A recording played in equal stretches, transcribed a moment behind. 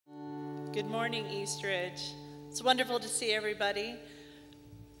Good morning, EastRidge. It's wonderful to see everybody.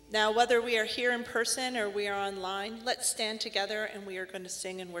 Now, whether we are here in person or we are online, let's stand together and we are going to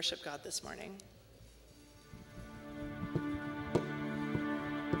sing and worship God this morning.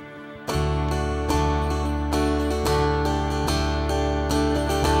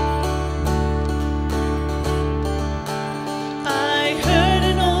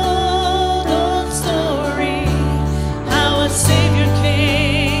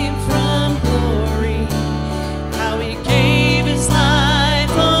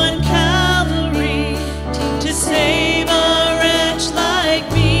 Save a wretch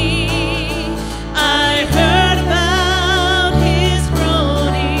like me.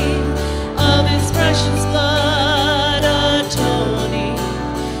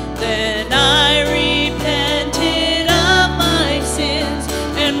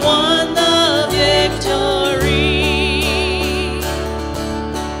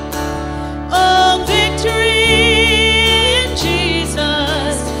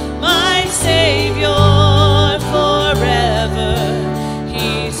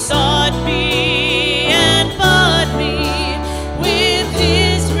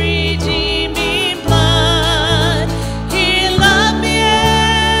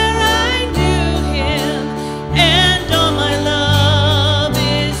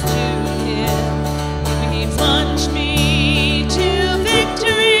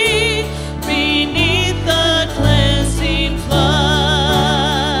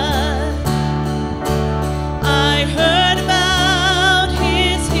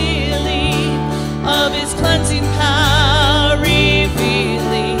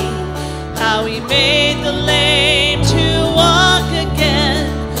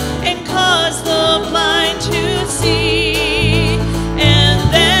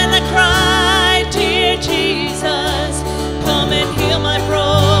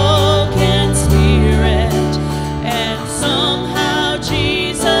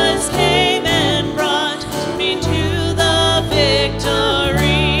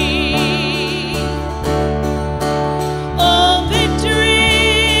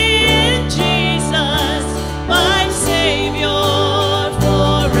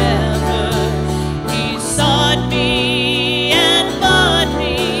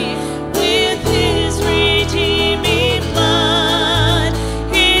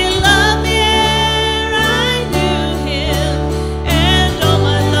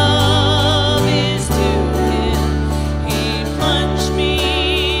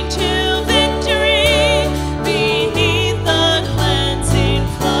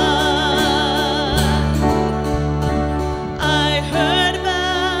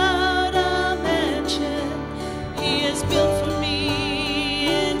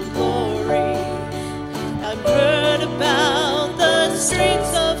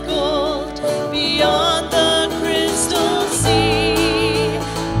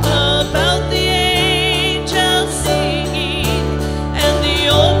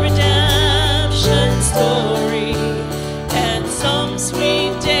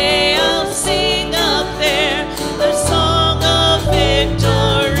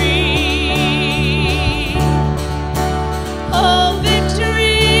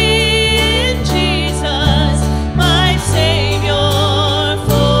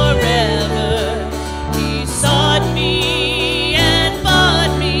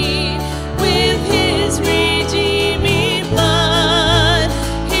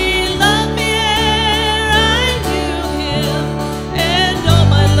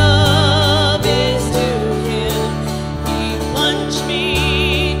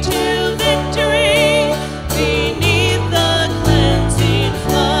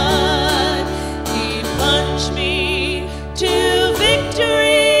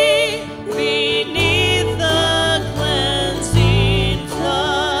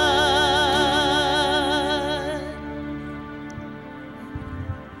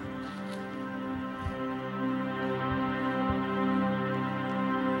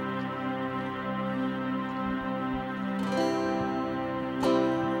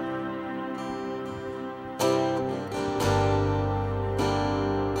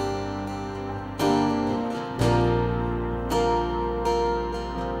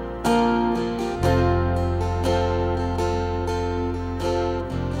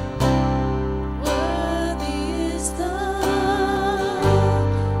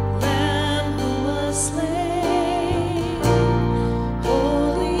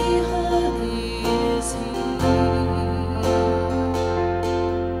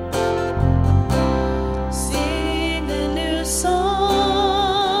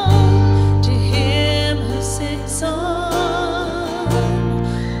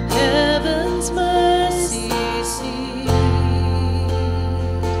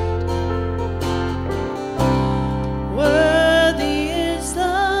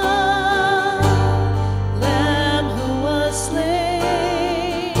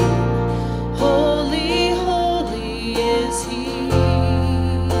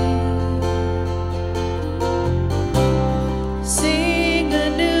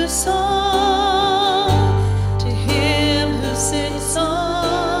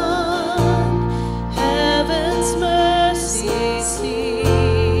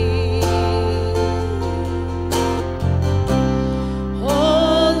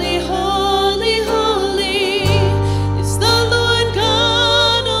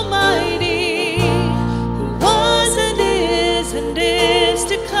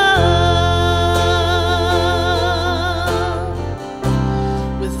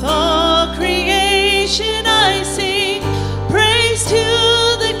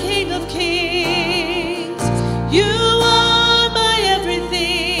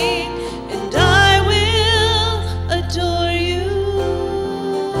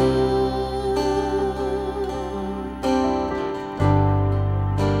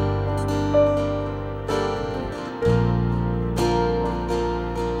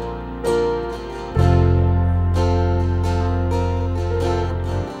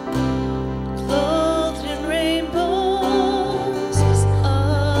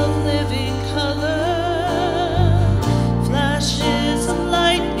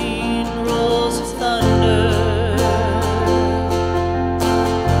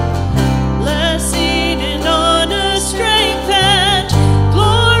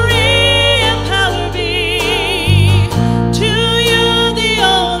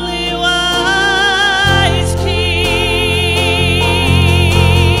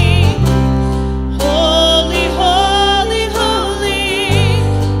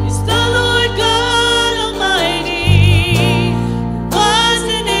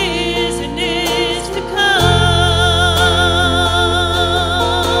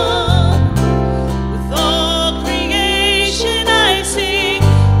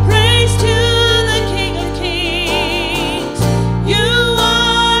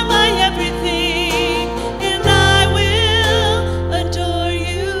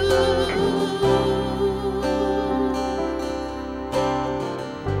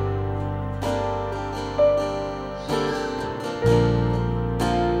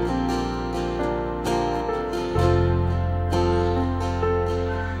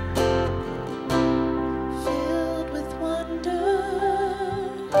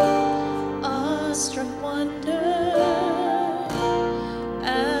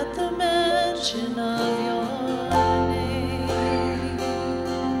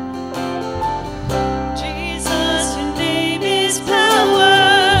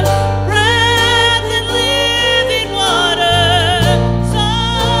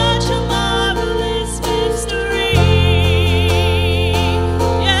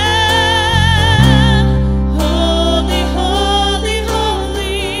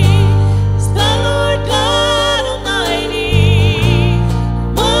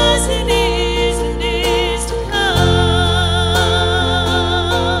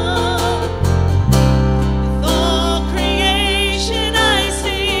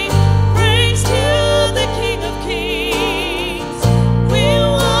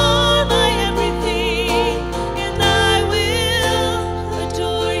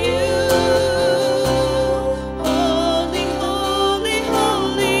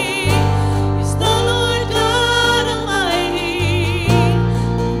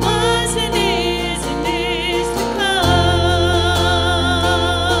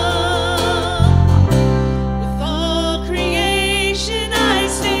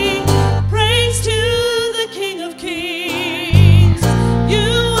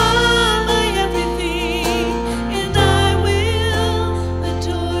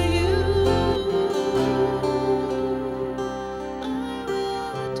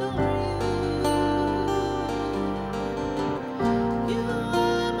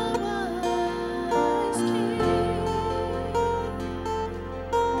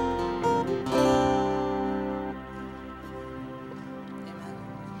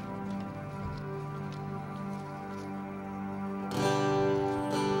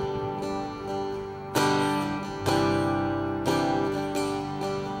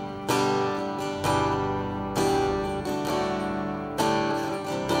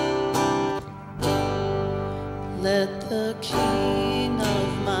 Let the King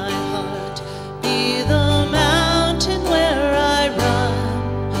of my heart be the mountain where I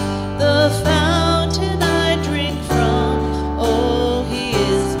run, the fountain I drink from. Oh, he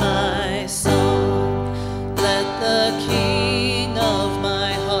is my song. Let the King of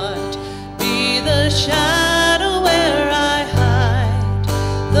my heart be the shadow where I hide,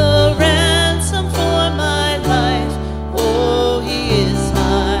 the ransom for my life. Oh, he is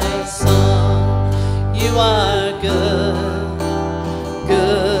my song. You are good,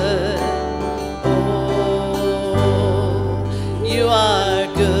 good. Oh, you are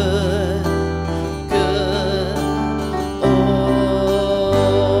good, good.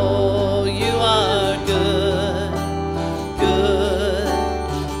 Oh, you are good, good.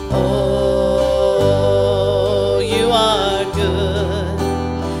 Oh, you are good,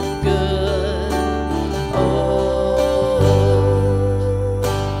 good. Oh,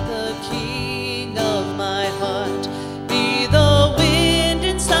 the King of my heart be the wind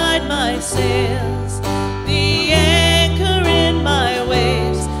inside my sails, the anchor in my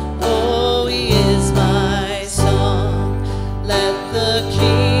waves. Oh, he is my song. Let the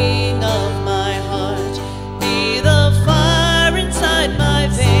King of my heart be the fire inside my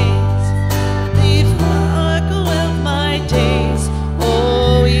veins, the echo of my days.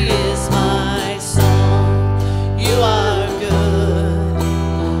 Oh, he is my song. You are good,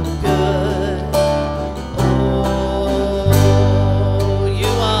 good. Oh, you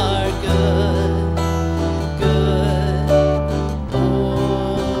are good, good.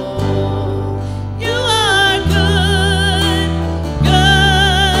 Oh, you are good,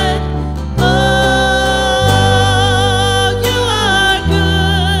 good. Oh, you are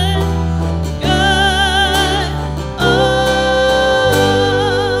good, good. Oh,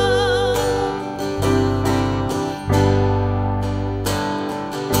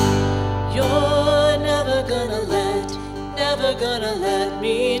 you're never gonna let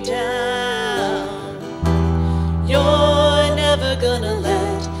me down. You're never gonna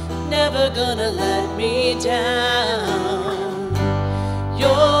let me down.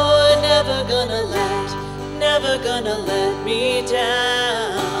 You're never gonna let me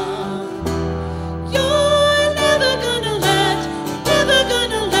down. You're never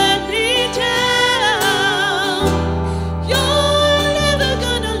gonna let me down. You're never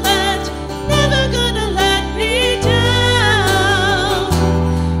gonna let me down.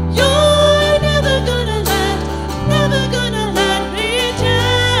 You're never gonna let me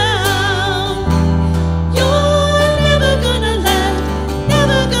down. You're never gonna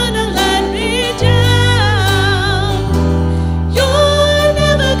let me down. You're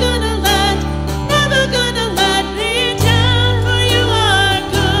never gonna let me down. For you are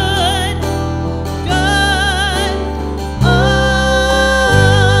good, good. Oh,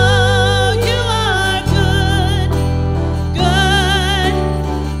 you are good, good.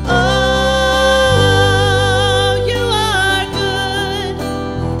 Oh, you are good,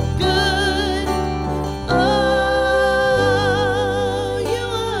 good. Oh, you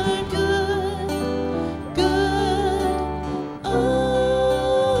are good, good. Oh.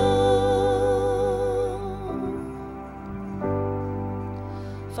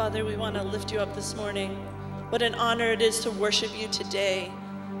 Father, we want to lift you up this morning. What an honor it is to worship you today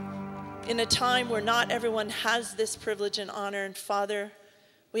in a time where not everyone has this privilege and honor. And Father,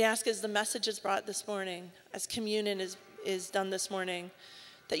 we ask as the message is brought this morning, as communion is done this morning,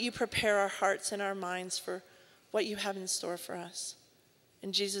 that you prepare our hearts and our minds for what you have in store for us.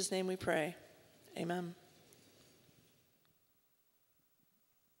 In Jesus' name we pray. Amen.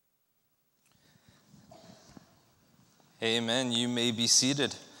 Amen. You may be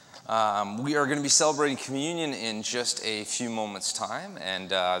seated. We are going to be celebrating communion in just a few moments' time, and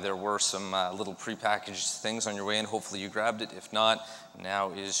there were some little prepackaged things on your way in. Hopefully you grabbed it. If not,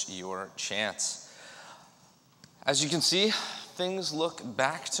 now is your chance. As you can see, things look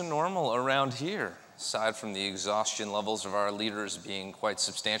back to normal around here, aside from the exhaustion levels of our leaders being quite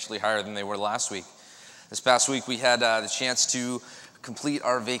substantially higher than they were last week. This past week, we had the chance to complete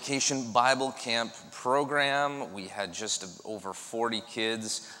our vacation Bible camp program. We had just over 40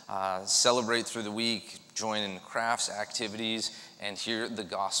 kids celebrate through the week, join in crafts, activities, and hear the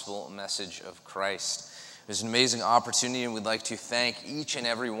gospel message of Christ. It was an amazing opportunity, and we'd like to thank each and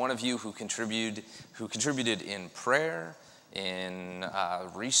every one of you who contributed in prayer, in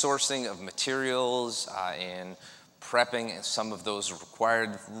resourcing of materials, in prepping some of those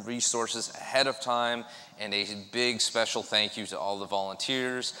required resources ahead of time, and a big special thank you to all the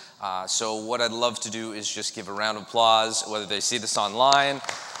volunteers. So what I'd love to do is just give a round of applause, whether they see this online,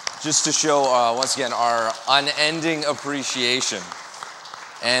 just to show, once again, our unending appreciation.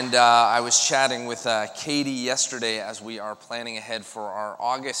 And I was chatting with Katie yesterday as we are planning ahead for our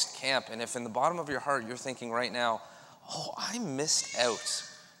August camp. And if in the bottom of your heart you're thinking right now, oh, I missed out,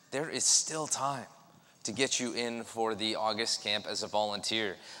 there is still time to get you in for the August camp as a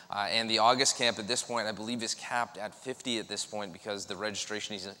volunteer. And the August camp at this point, I believe, is capped at 50 at this point because the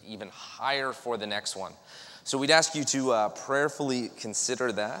registration is even higher for the next one. So we'd ask you to prayerfully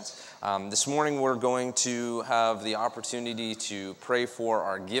consider that. This morning we're going to have the opportunity to pray for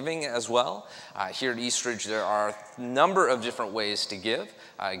our giving as well. Here at EastRidge there are a number of different ways to give.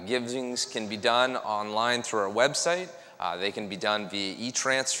 Givings can be done online through our website. They can be done via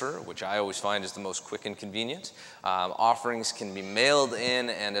e-transfer, which I always find is the most quick and convenient. Offerings can be mailed in,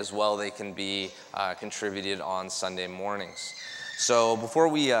 and as well they can be contributed on Sunday mornings. So before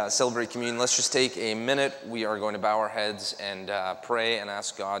we celebrate communion, let's just take a minute. We are going to bow our heads and pray and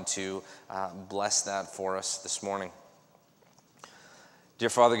ask God to bless that for us this morning.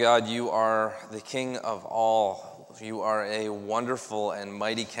 Dear Father God, you are the King of all. You are a wonderful and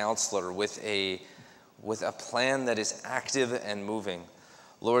mighty counselor with a plan that is active and moving.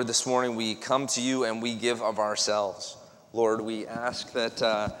 Lord, this morning we come to you and we give of ourselves. Lord, we ask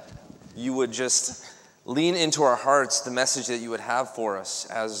that you would just lean into our hearts the message that you would have for us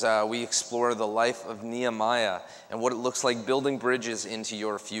as we explore the life of Nehemiah and what it looks like building bridges into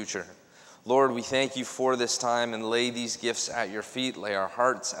your future. Lord, we thank you for this time and lay these gifts at your feet, lay our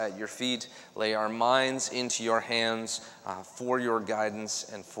hearts at your feet, lay our minds into your hands for your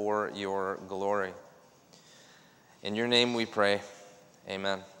guidance and for your glory. In your name we pray,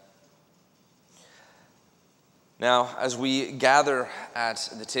 amen. Now, as we gather at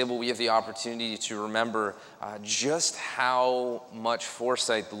the table, we have the opportunity to remember just how much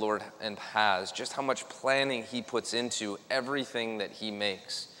foresight the Lord has, just how much planning he puts into everything that he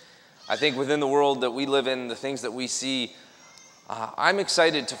makes. I think within the world that we live in, the things that we see, I'm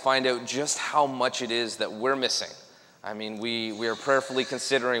excited to find out just how much it is that we're missing. I mean, we are prayerfully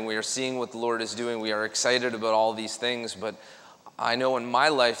considering, we are seeing what the Lord is doing, we are excited about all these things, but I know in my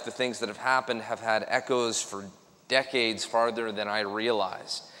life the things that have happened have had echoes for decades farther than I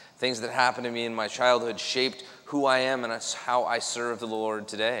realized. Things that happened to me in my childhood shaped who I am and how I serve the Lord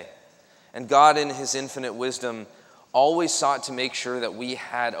today. And God, in his infinite wisdom, always sought to make sure that we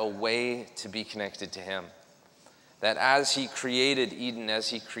had a way to be connected to him. That as he created Eden, as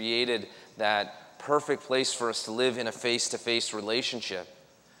he created that perfect place for us to live in a face-to-face relationship,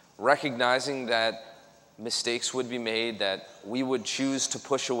 recognizing that mistakes would be made, that we would choose to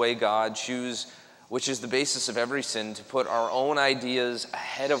push away God, which is the basis of every sin, to put our own ideas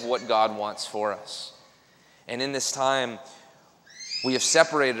ahead of what God wants for us. And in this time, we have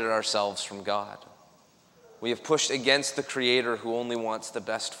separated ourselves from God. We have pushed against the Creator who only wants the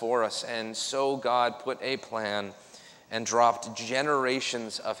best for us. And so God put a plan and dropped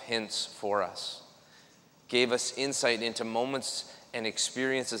generations of hints for us. Gave us insight into moments and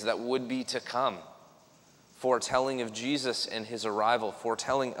experiences that would be to come. Foretelling of Jesus and his arrival,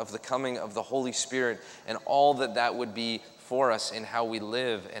 foretelling of the coming of the Holy Spirit and all that would be for us in how we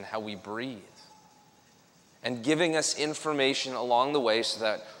live and how we breathe. And giving us information along the way so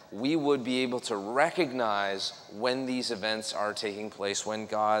that we would be able to recognize when these events are taking place, when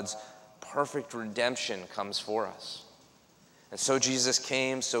God's perfect redemption comes for us. And so Jesus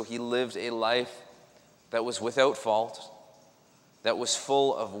came, so he lived a life that was without fault, that was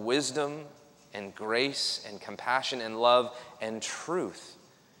full of wisdom and grace and compassion and love and truth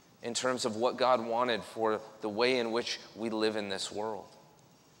in terms of what God wanted for the way in which we live in this world.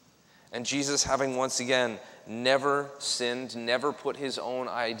 And Jesus, having once again never sinned, never put his own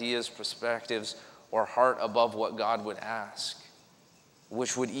ideas, perspectives, or heart above what God would ask,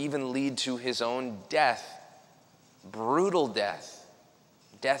 which would even lead to his own death, brutal death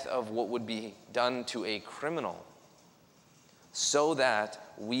of what would be done to a criminal, so that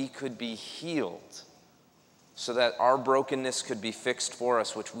we could be healed, so that our brokenness could be fixed for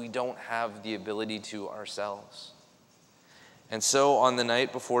us, which we don't have the ability to ourselves. And so on the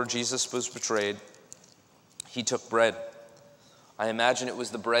night before Jesus was betrayed, he took bread. I imagine it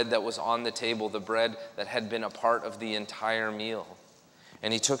was the bread that was on the table, the bread that had been a part of the entire meal.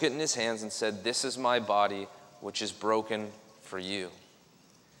 And he took it in his hands and said, "This is my body, which is broken for you.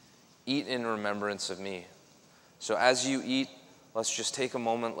 Eat in remembrance of me." So as you eat, let's just take a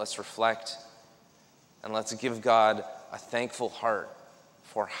moment, let's reflect, and let's give God a thankful heart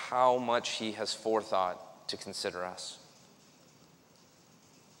for how much he has forethought to consider us.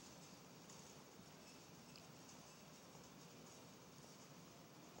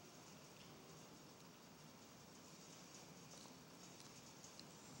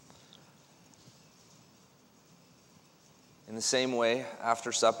 In the the same way,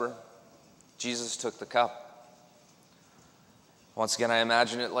 after supper, Jesus took the cup. Once again, I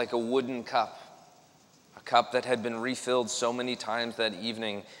imagine it like a wooden cup, a cup that had been refilled so many times that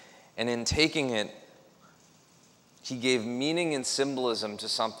evening. And in taking it, he gave meaning and symbolism to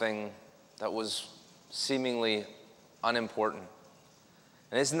something that was seemingly unimportant.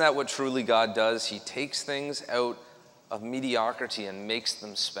 And isn't that what truly God does? He takes things out of mediocrity and makes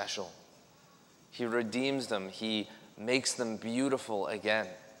them special. He redeems them. He makes them beautiful again.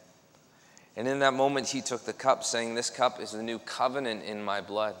 And in that moment, he took the cup, saying, "This cup is the new covenant in my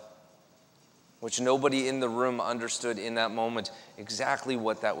blood," which nobody in the room understood in that moment exactly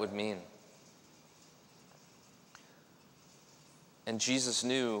what that would mean. And Jesus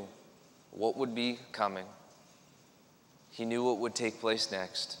knew what would be coming. He knew what would take place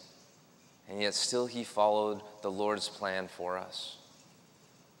next. And yet still he followed the Lord's plan for us.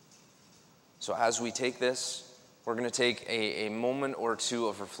 So as we take this, we're going to take a moment or two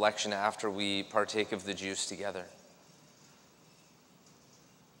of reflection after we partake of the juice together.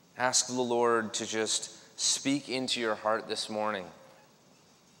 Ask the Lord to just speak into your heart this morning.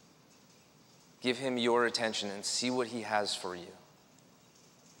 Give him your attention and see what he has for you.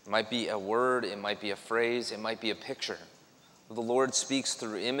 It might be a word, it might be a phrase, it might be a picture. The Lord speaks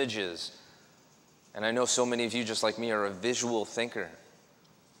through images. And I know so many of you, just like me, are a visual thinker.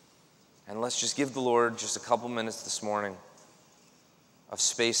 And let's just give the Lord just a couple minutes this morning of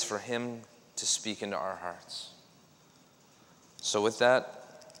space for him to speak into our hearts. So with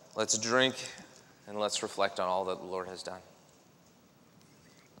that, let's drink and let's reflect on all that the Lord has done.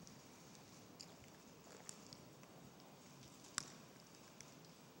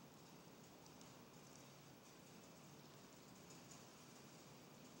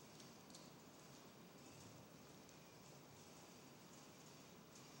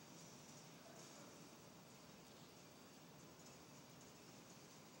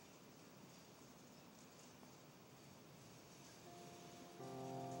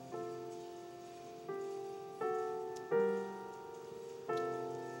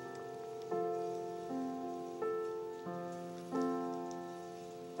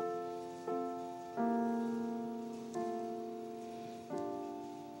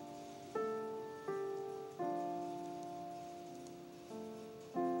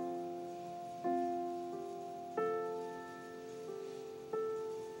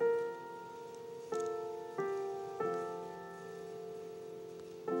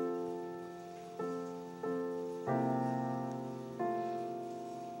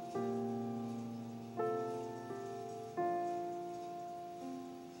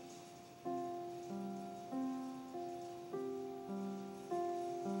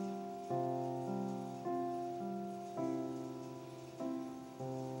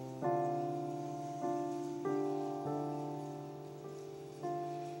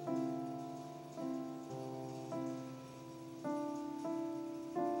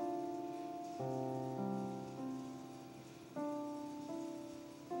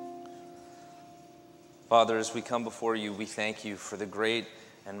 Father, as we come before you, we thank you for the great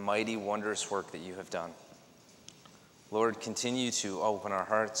and mighty, wondrous work that you have done. Lord, continue to open our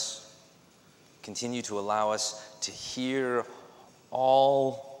hearts. Continue to allow us to hear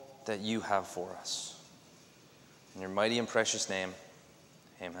all that you have for us. In your mighty and precious name,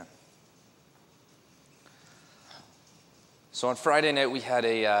 amen. So on Friday night, we had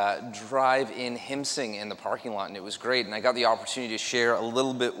a drive-in hymn sing in the parking lot, and it was great. And I got the opportunity to share a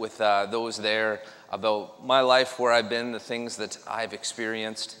little bit with those there about my life, where I've been, the things that I've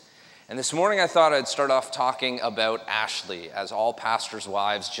experienced. And this morning, I thought I'd start off talking about Ashley, as all pastors'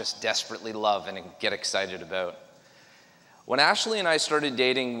 wives just desperately love and get excited about. When Ashley and I started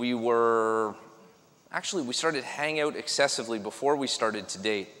dating, we started hanging out excessively before we started to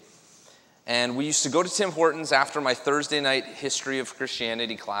date. And we used to go to Tim Hortons after my Thursday night history of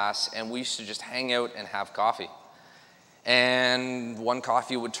Christianity class, and we used to just hang out and have coffee. And one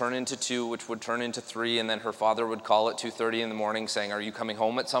coffee would turn into two, which would turn into three, and then her father would call at 2:30 in the morning saying, "Are you coming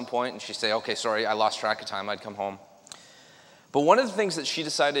home at some point?" And she'd say, "Okay, sorry, I lost track of time, I'd come home." But one of the things that she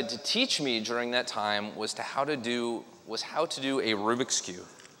decided to teach me during that time was how to do a Rubik's Cube.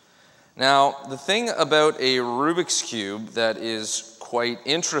 Now, the thing about a Rubik's Cube that is quite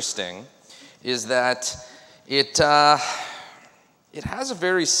interesting is that it has a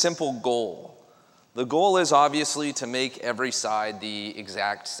very simple goal. The goal is obviously to make every side the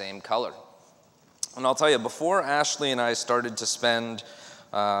exact same color. And I'll tell you, before Ashley and I started to spend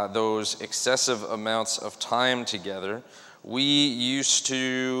those excessive amounts of time together, we used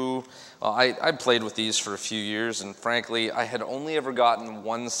to, I played with these for a few years, and frankly, I had only ever gotten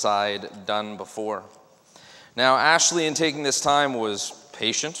one side done before. Now, Ashley, in taking this time, was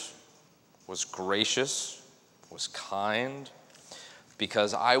patient, was gracious, was kind,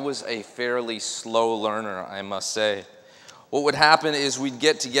 because I was a fairly slow learner, I must say. What would happen is we'd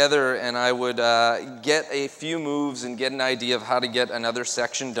get together and I would get a few moves and get an idea of how to get another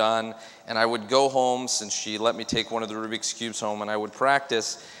section done, and I would go home, since she let me take one of the Rubik's Cubes home, and I would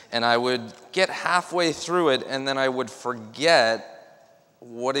practice, and I would get halfway through it, and then I would forget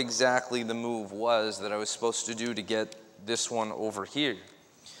what exactly the move was that I was supposed to do to get this one over here.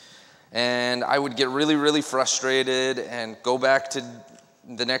 And I would get really, really frustrated and go back to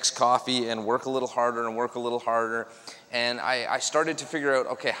the next coffee and work a little harder and work a little harder. And I started to figure out,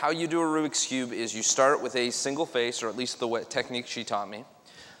 okay, how you do a Rubik's Cube is you start with a single face, or at least the technique she taught me.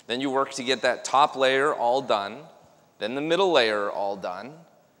 Then you work to get that top layer all done, then the middle layer all done,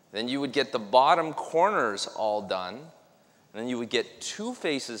 then you would get the bottom corners all done, and then you would get 2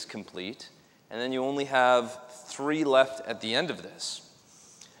 faces complete, and then you only have 3 left at the end of this.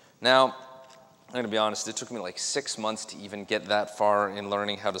 Now, I'm going to be honest, it took me like 6 months to even get that far in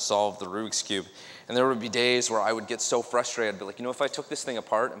learning how to solve the Rubik's Cube. And there would be days where I would get so frustrated, I'd be like, you know, if I took this thing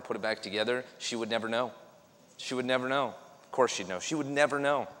apart and put it back together, she would never know. She would never know. Of course she'd know. She would never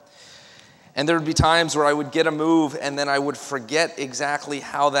know. And there would be times where I would get a move and then I would forget exactly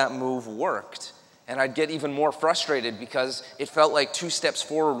how that move worked. And I'd get even more frustrated because it felt like 2 steps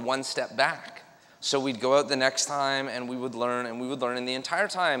forward, 1 step back. So we'd go out the next time and we would learn and we would learn. And the entire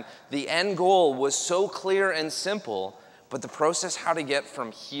time, the end goal was so clear and simple, but the process how to get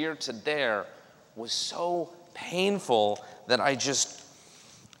from here to there was so painful that I just,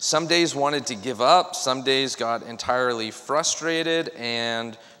 some days wanted to give up, some days got entirely frustrated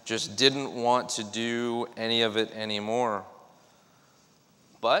and just didn't want to do any of it anymore.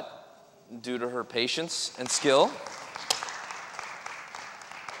 But due to her patience and skill,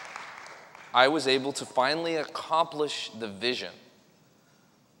 I was able to finally accomplish the vision.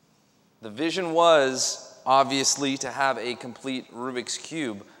 The vision was obviously to have a complete Rubik's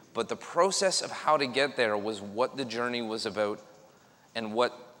Cube, but the process of how to get there was what the journey was about and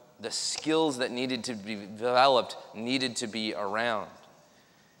what the skills that needed to be developed needed to be around.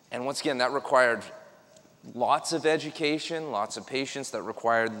 And once again, that required lots of education, lots of patience. That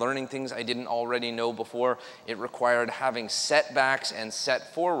required learning things I didn't already know before. It required having setbacks and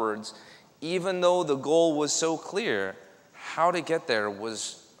set forwards. Even though the goal was so clear, how to get there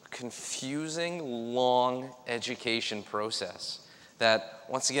was a confusing, long education process that,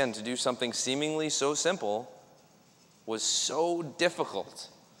 once again, to do something seemingly so simple was so difficult.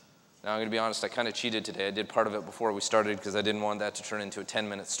 Now, I'm going to be honest, I kind of cheated today. I did part of it before we started because I didn't want that to turn into a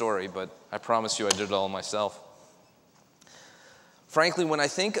 10-minute story, but I promise you I did it all myself. Frankly, when I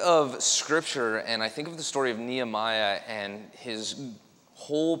think of Scripture and I think of the story of Nehemiah and his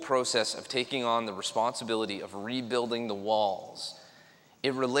whole process of taking on the responsibility of rebuilding the walls,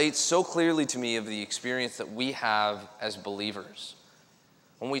 it relates so clearly to me of the experience that we have as believers.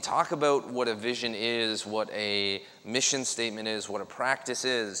 When we talk about what a vision is, what a mission statement is, what a practice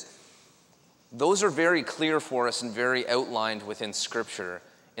is, those are very clear for us and very outlined within Scripture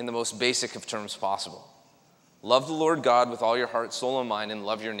in the most basic of terms possible. Love the Lord God with all your heart, soul, and mind, and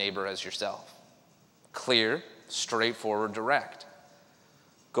love your neighbor as yourself. Clear, straightforward, direct.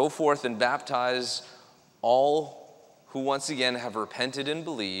 Go forth and baptize all who once again have repented and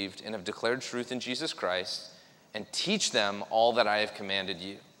believed and have declared truth in Jesus Christ, and teach them all that I have commanded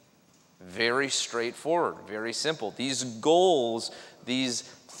you. Very straightforward, very simple. These goals, these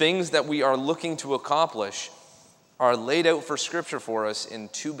things that we are looking to accomplish are laid out for Scripture for us in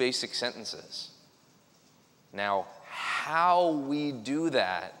 2 basic sentences. Now, how we do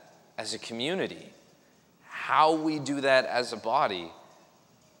that as a community, how we do that as a body,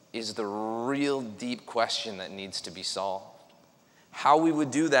 is the real deep question that needs to be solved. How we would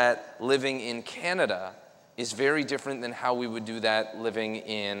do that living in Canada is very different than how we would do that living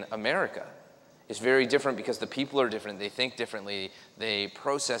in America. It's very different because the people are different, they think differently, they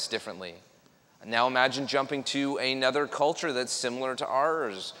process differently. Now imagine jumping to another culture that's similar to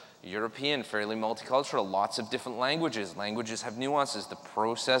ours, European, fairly multicultural, lots of different languages. Languages have nuances, the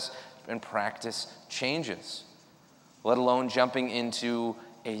process and practice changes. Let alone jumping into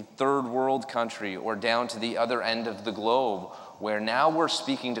a third world country or down to the other end of the globe, where now we're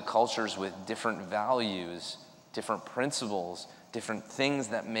speaking to cultures with different values, different principles, different things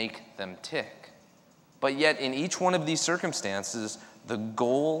that make them tick. But yet in each one of these circumstances, the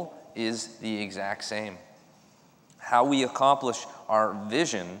goal is the exact same. How we accomplish our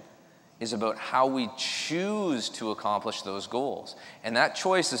vision is about how we choose to accomplish those goals. And that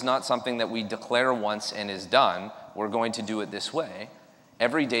choice is not something that we declare once and is done. We're going to do it this way.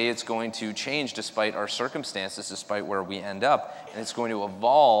 Every day it's going to change despite our circumstances, despite where we end up. And it's going to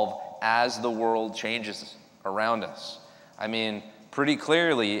evolve as the world changes around us. I mean, pretty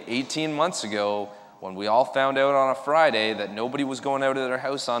clearly, 18 months ago, when we all found out on a Friday that nobody was going out of their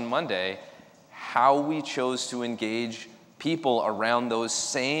house on Monday, how we chose to engage people around those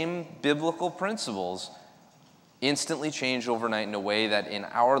same biblical principles instantly changed overnight in a way that in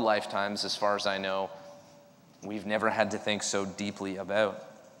our lifetimes, as far as I know, we've never had to think so deeply about.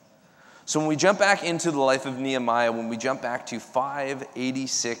 So when we jump back into the life of Nehemiah, when we jump back to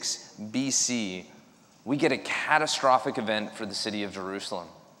 586 BC, we get a catastrophic event for the city of Jerusalem.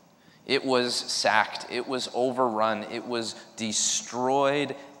 It was sacked, it was overrun, it was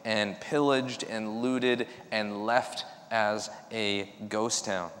destroyed and pillaged and looted and left as a ghost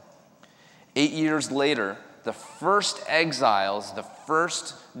town. 8 years later, the first exiles, the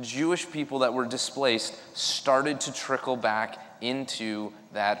first Jewish people that were displaced, started to trickle back into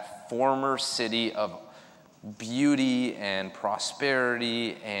that former city of beauty and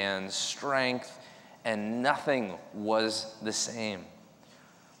prosperity and strength, and nothing was the same.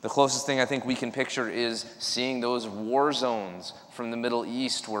 The closest thing I think we can picture is seeing those war zones from the Middle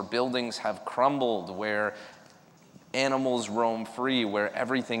East where buildings have crumbled, where animals roam free, where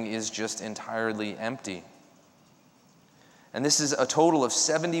everything is just entirely empty. And this is a total of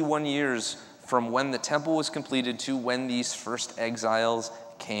 71 years from when the temple was completed to when these first exiles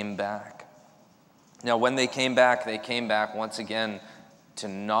came back. Now, when they came back once again to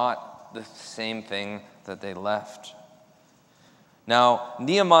not the same thing that they left. Now,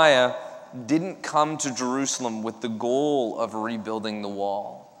 Nehemiah didn't come to Jerusalem with the goal of rebuilding the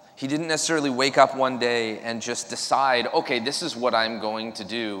wall. He didn't necessarily wake up one day and just decide, okay, this is what I'm going to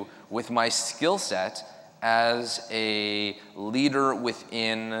do with my skill set as a leader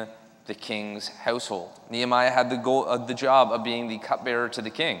within the king's household. Nehemiah had the job of being the cupbearer to the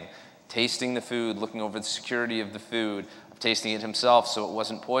king, tasting the food, looking over the security of the food, tasting it himself so it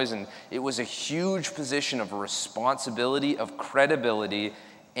wasn't poisoned. It was a huge position of responsibility, of credibility,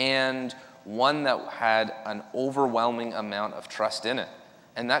 and one that had an overwhelming amount of trust in it.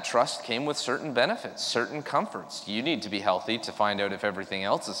 And that trust came with certain benefits, certain comforts. You need to be healthy to find out if everything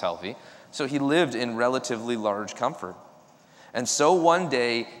else is healthy. So he lived in relatively large comfort. And so one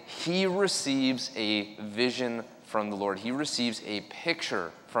day, he receives a vision from the Lord. He receives a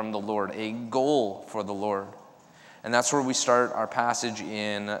picture from the Lord, a goal for the Lord. And that's where we start our passage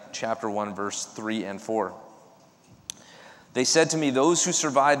in chapter 1, verse 3 and 4. They said to me, "Those who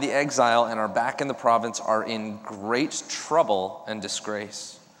survived the exile and are back in the province are in great trouble and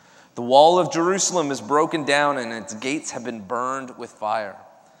disgrace. The wall of Jerusalem is broken down and its gates have been burned with fire.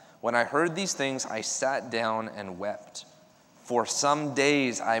 When I heard these things, I sat down and wept. For some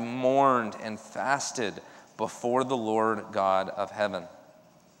days I mourned and fasted before the Lord God of heaven."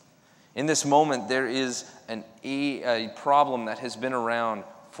 In this moment, there is a problem that has been around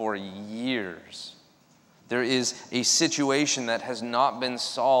for years. There is a situation that has not been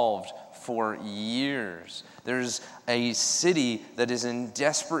solved for years. There's a city that is in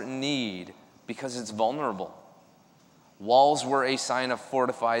desperate need because it's vulnerable. Walls were a sign of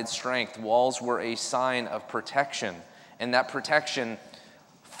fortified strength. Walls were a sign of protection. And that protection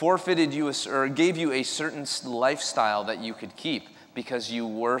forfeited you or gave you a certain lifestyle that you could keep because you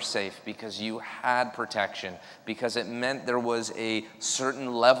were safe, because you had protection, because it meant there was a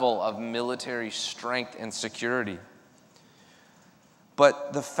certain level of military strength and security.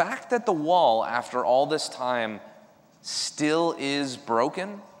 But the fact that the wall, after all this time, still is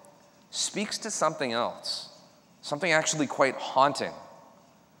broken speaks to something else. Something actually quite haunting.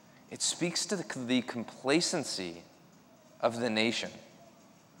 It speaks to the complacency of the nation.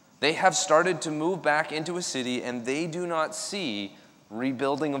 They have started to move back into a city, and they do not see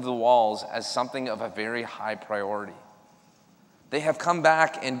rebuilding of the walls as something of a very high priority. They have come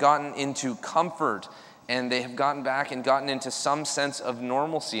back and gotten into comfort, and they have gotten back and gotten into some sense of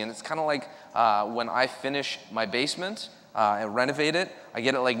normalcy. And it's kind of like when I finish my basement, and renovate it, I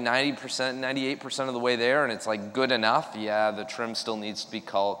get it like 90%, 98% of the way there, and it's like good enough. Yeah, the trim still needs to be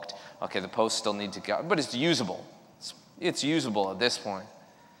caulked. Okay, the posts still need to go, but it's usable. It's usable at this point.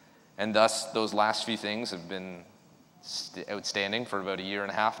 And thus, those last few things have been outstanding for about a year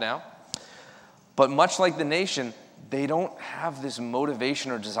and a half now. But much like the nation, they don't have this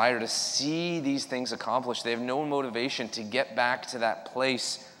motivation or desire to see these things accomplished. They have no motivation to get back to that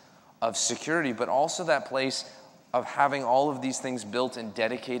place of security, but also that place of having all of these things built and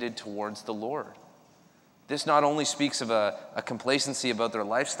dedicated towards the Lord. This not only speaks of a complacency about their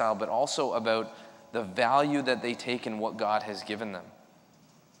lifestyle, but also about the value that they take in what God has given them.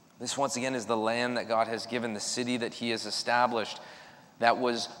 This, once again, is the land that God has given, the city that he has established. That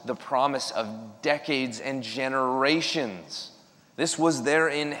was the promise of decades and generations. This was their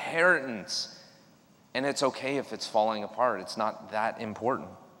inheritance. And it's okay if it's falling apart. It's not that important.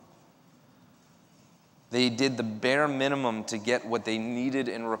 They did the bare minimum to get what they needed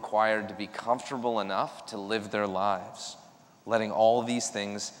and required to be comfortable enough to live their lives, letting all these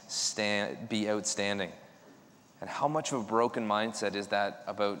things be outstanding. And how much of a broken mindset is that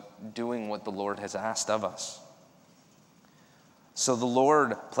about doing what the Lord has asked of us? So the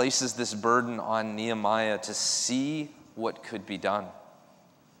Lord places this burden on Nehemiah to see what could be done,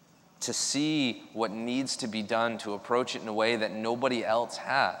 to see what needs to be done, to approach it in a way that nobody else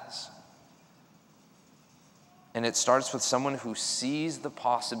has. And it starts with someone who sees the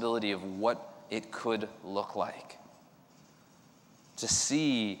possibility of what it could look like. To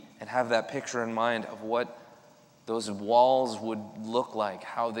see and have that picture in mind of what those walls would look like,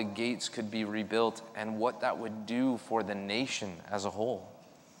 how the gates could be rebuilt, and what that would do for the nation as a whole.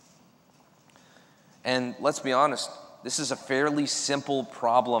 And let's be honest, this is a fairly simple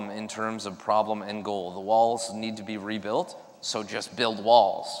problem in terms of problem and goal. The walls need to be rebuilt, so just build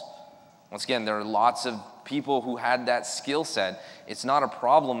walls. Once again, there are lots of people who had that skill set. It's not a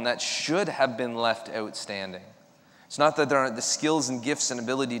problem that should have been left outstanding. It's not that there aren't the skills and gifts and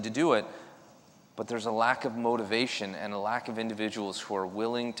ability to do it, but there's a lack of motivation and a lack of individuals who are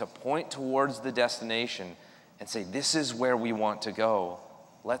willing to point towards the destination and say, this is where we want to go.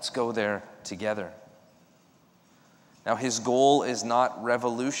 Let's go there together. Now, his goal is not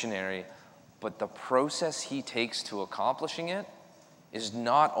revolutionary, but the process he takes to accomplishing it is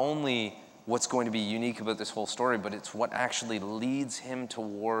not only what's going to be unique about this whole story, but it's what actually leads him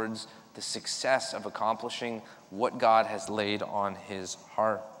towards the success of accomplishing what God has laid on his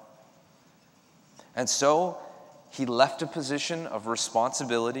heart. And so he left a position of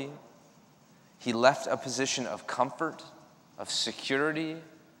responsibility. He left a position of comfort, of security,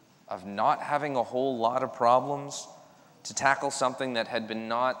 of not having a whole lot of problems to tackle something that had been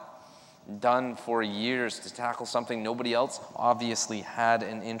not done for years, to tackle something nobody else obviously had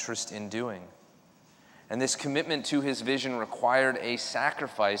an interest in doing. And this commitment to his vision required a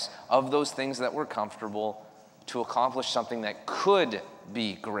sacrifice of those things that were comfortable to accomplish something that could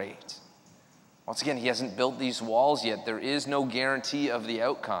be great. Once again, he hasn't built these walls yet. There is no guarantee of the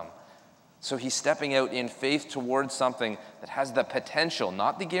outcome. So he's stepping out in faith towards something that has the potential,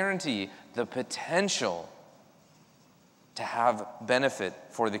 not the guarantee, the potential to have benefit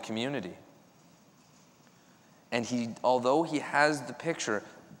for the community. And although he has the picture,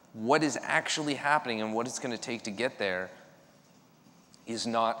 what is actually happening and what it's going to take to get there is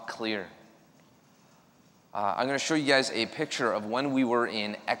not clear. I'm going to show you guys a picture of when we were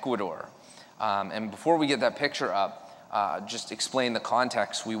in Ecuador. And before we get that picture up, just explain the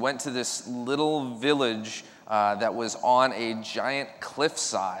context. We went to this little village that was on a giant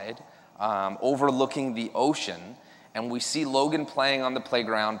cliffside overlooking the ocean. And we see Logan playing on the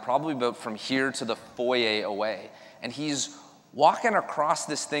playground, probably about from here to the foyer away. And he's walking across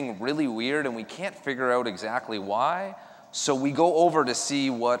this thing really weird, and we can't figure out exactly why. So we go over to see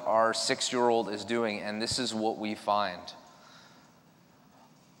what our 6-year-old is doing, and this is what we find.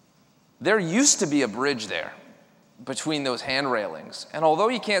 There used to be a bridge there between those hand railings. And although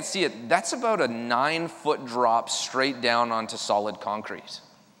you can't see it, that's about a 9-foot drop straight down onto solid concrete.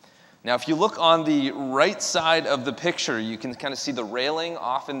 Now, if you look on the right side of the picture, you can kind of see the railing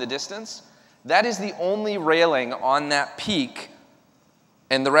off in the distance. That is the only railing on that peak,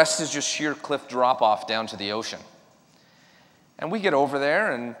 and the rest is just sheer cliff drop-off down to the ocean. And we get over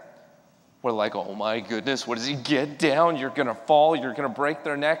there, and we're like, oh my goodness, what does he get down? You're going to fall, you're going to break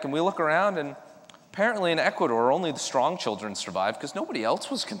their neck. And we look around, and apparently in Ecuador, only the strong children survived because nobody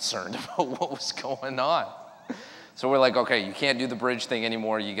else was concerned about what was going on. So we're like, okay, you can't do the bridge thing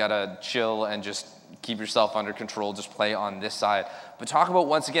anymore. You got to chill and just keep yourself under control. Just play on this side. But talk about,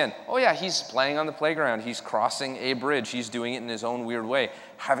 once again, oh yeah, he's playing on the playground. He's crossing a bridge. He's doing it in his own weird way,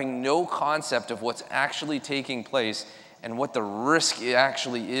 having no concept of what's actually taking place and what the risk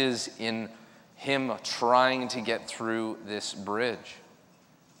actually is in him trying to get through this bridge.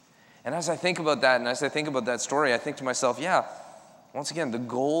 And as I think about that, and as I think about that story, I think to myself, yeah, once again, the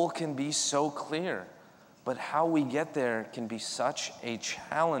goal can be so clear. But how we get there can be such a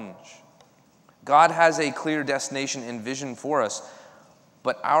challenge. God has a clear destination and vision for us,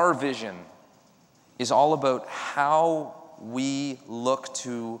 but our vision is all about how we look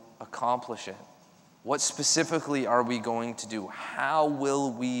to accomplish it. What specifically are we going to do? How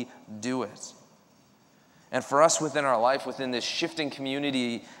will we do it? And for us within our life, within this shifting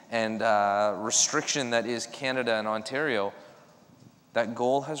community and restriction that is Canada and Ontario, that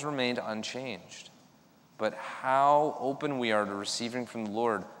goal has remained unchanged. but how open we are to receiving from the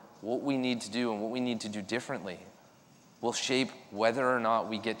Lord what we need to do and what we need to do differently will shape whether or not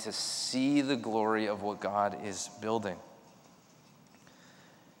we get to see the glory of what God is building.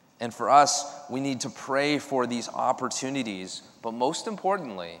 And for us, we need to pray for these opportunities, but most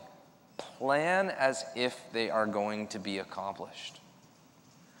importantly, plan as if they are going to be accomplished.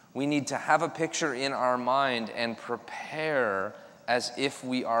 We need to have a picture in our mind and prepare as if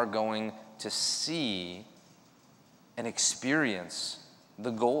we are going to see and experience the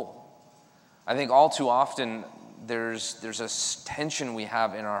goal. I think all too often there's a tension we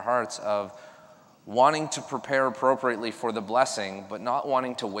have in our hearts of wanting to prepare appropriately for the blessing, but not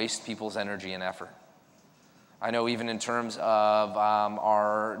wanting to waste people's energy and effort. I know even in terms of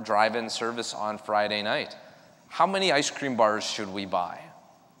our drive-in service on Friday night, how many ice cream bars should we buy?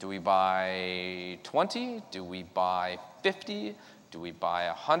 Do we buy 20? Do we buy 50? Do we buy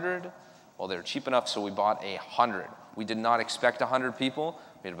 100? Well, they're cheap enough, so we bought 100. We did not expect 100 people.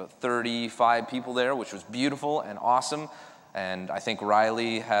 We had about 35 people there, which was beautiful and awesome. And I think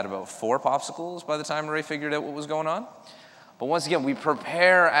Riley had about 4 popsicles by the time Ray figured out what was going on. But once again, we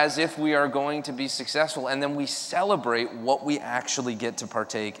prepare as if we are going to be successful, and then we celebrate what we actually get to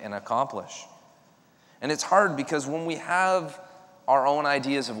partake and accomplish. And it's hard because when we have our own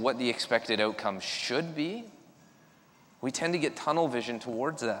ideas of what the expected outcome should be, we tend to get tunnel vision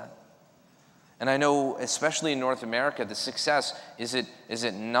towards that. And I know, especially in North America, the success, is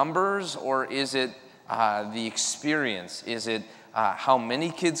it numbers or is it the experience? Is it how many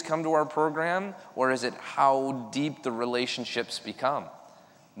kids come to our program, or is it how deep the relationships become?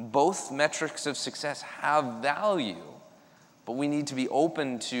 Both metrics of success have value, but we need to be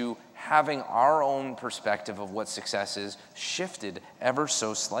open to having our own perspective of what success is shifted ever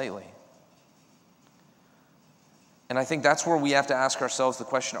so slightly. And I think that's where we have to ask ourselves the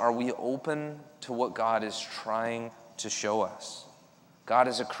question, are we open to what God is trying to show us? God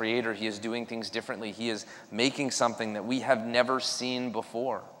is a creator. He is doing things differently. He is making something that we have never seen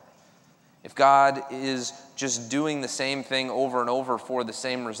before. If God is just doing the same thing over and over for the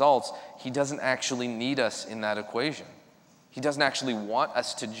same results, he doesn't actually need us in that equation. He doesn't actually want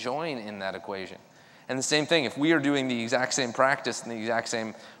us to join in that equation. And the same thing, if we are doing the exact same practice and the exact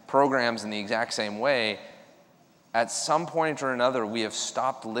same programs in the exact same way, at some point or another, we have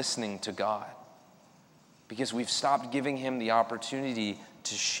stopped listening to God because we've stopped giving him the opportunity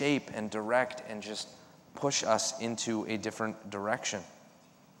to shape and direct and just push us into a different direction.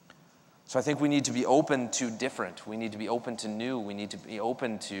 So I think we need to be open to different. We need to be open to new. We need to be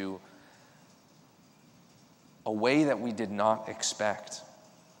open to a way that we did not expect.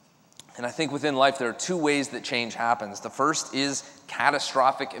 And I think within life, there are 2 ways that change happens. The first is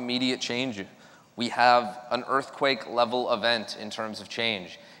catastrophic immediate change. We have an earthquake-level event in terms of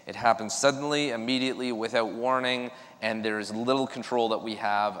change. It happens suddenly, immediately, without warning, and there is little control that we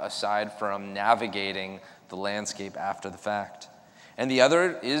have aside from navigating the landscape after the fact. And the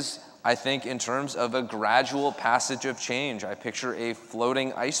other is, I think, in terms of a gradual passage of change. I picture a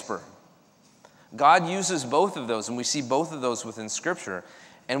floating iceberg. God uses both of those, and we see both of those within Scripture.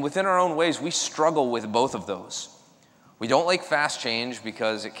 And within our own ways, we struggle with both of those. We don't like fast change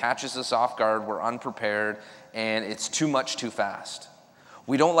because it catches us off guard, we're unprepared, and it's too much too fast.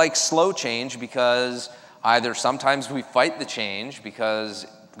 We don't like slow change because either sometimes we fight the change because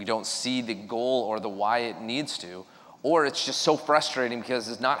we don't see the goal or the why it needs to, or it's just so frustrating because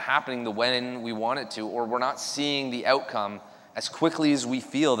it's not happening the when we want it to, or we're not seeing the outcome as quickly as we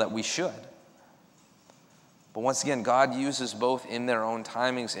feel that we should. But once again, God uses both in their own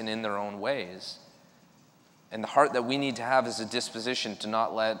timings and in their own ways. And the heart that we need to have is a disposition to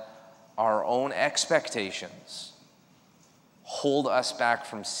not let our own expectations hold us back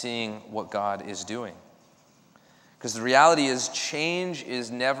from seeing what God is doing. Because the reality is, change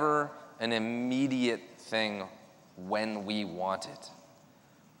is never an immediate thing when we want it.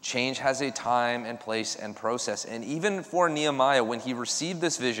 Change has a time and place and process. And even for Nehemiah, when he received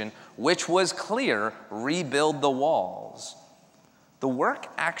this vision, which was clear, rebuild the walls, the work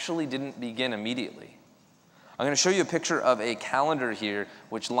actually didn't begin immediately. I'm going to show you a picture of a calendar here,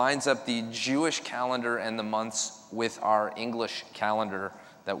 which lines up the Jewish calendar and the months with our English calendar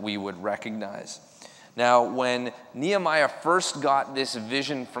that we would recognize. Now, when Nehemiah first got this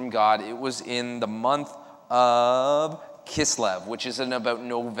vision from God, it was in the month of Kislev, which is in about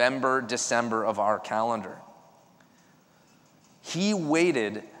November, December of our calendar. He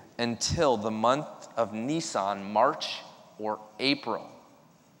waited until the month of Nisan, March or April,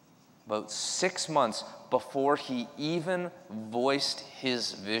 about 6 months before he even voiced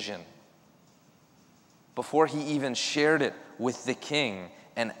his vision, before he even shared it with the king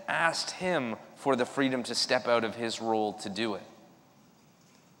and asked him for the freedom to step out of his role to do it.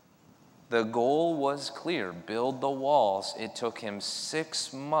 The goal was clear: build the walls. It took him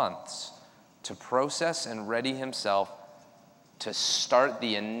 6 months to process and ready himself to start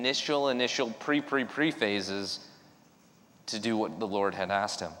the initial pre phases to do what the Lord had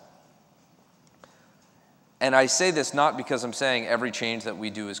asked him. And I say this not because I'm saying every change that we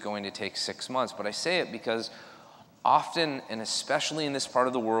do is going to take 6 months, but I say it because often, and especially in this part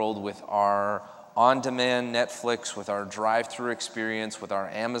of the world, with our on-demand Netflix, with our drive-through experience, with our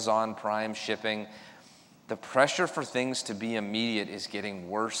Amazon Prime shipping, the pressure for things to be immediate is getting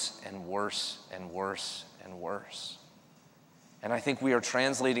worse and worse and worse and worse. And I think we are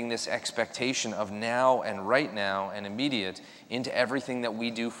translating this expectation of now and right now and immediate into everything that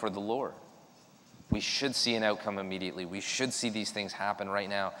we do for the Lord. We should see an outcome immediately. We should see these things happen right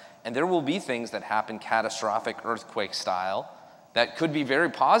now. And there will be things that happen catastrophic earthquake style that could be very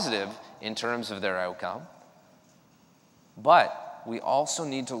positive in terms of their outcome. But we also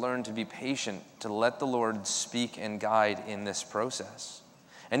need to learn to be patient, to let the Lord speak and guide in this process.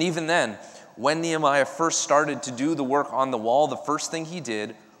 And even then, when Nehemiah first started to do the work on the wall, the first thing he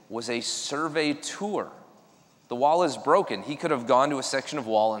did was a survey tour. The wall is broken. He could have gone to a section of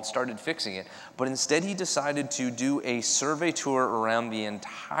wall and started fixing it, but instead he decided to do a survey tour around the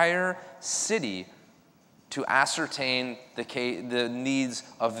entire city to ascertain the needs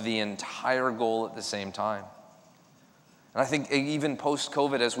of the entire goal at the same time. And I think even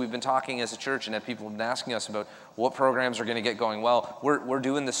post-COVID, as we've been talking as a church and that people have been asking us about what programs are going to get going well, we're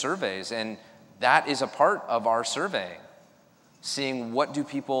doing the surveys, and that is a part of our surveying. Seeing what do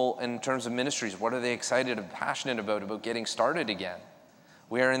people, in terms of ministries, what are they excited and passionate about getting started again.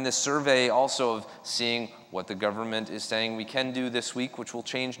 We are in this survey also of seeing what the government is saying we can do this week, which will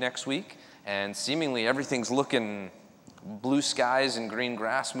change next week, and seemingly everything's looking blue skies and green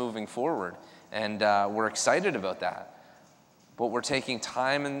grass moving forward, and we're excited about that. But we're taking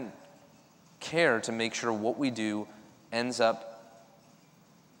time and care to make sure what we do ends up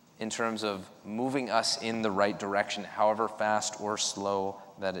in terms of moving us in the right direction, however fast or slow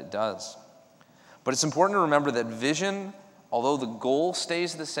that it does. But it's important to remember that vision, although the goal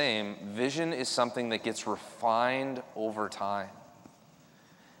stays the same, vision is something that gets refined over time.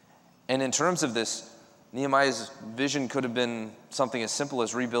 And in terms of this, Nehemiah's vision could have been something as simple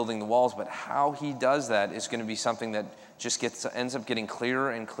as rebuilding the walls, but how he does that is going to be something that just ends up getting clearer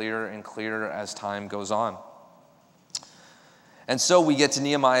and clearer and clearer as time goes on. And so we get to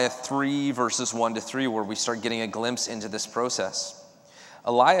Nehemiah 3, verses 1-3, where we start getting a glimpse into this process.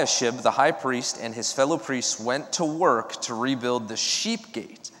 Eliashib, the high priest, and his fellow priests went to work to rebuild the sheep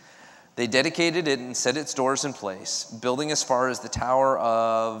gate. They dedicated it and set its doors in place, building as far as the Tower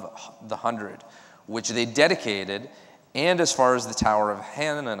of the 100, which they dedicated, and as far as the Tower of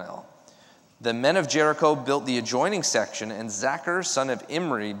Hananel. The men of Jericho built the adjoining section, and Zachar, son of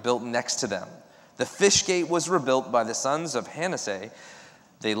Imri, built next to them. The fish gate was rebuilt by the sons of Hanaseh.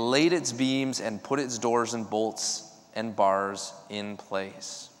 They laid its beams and put its doors and bolts and bars in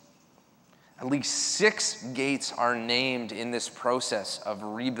place. At least 6 gates are named in this process of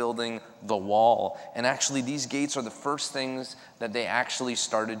rebuilding the wall. And actually, these gates are the first things that they actually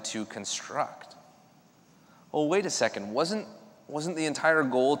started to construct. Well, wait a second. Wasn't the entire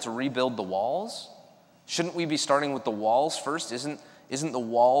goal to rebuild the walls? Shouldn't we be starting with the walls first? Isn't the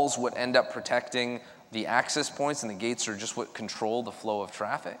walls what end up protecting the access points, and the gates are just what control the flow of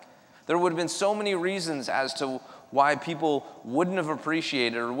traffic? There would have been so many reasons as to why people wouldn't have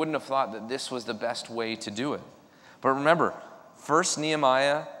appreciated or wouldn't have thought that this was the best way to do it. But remember, first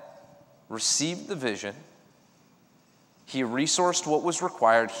Nehemiah received the vision. He resourced what was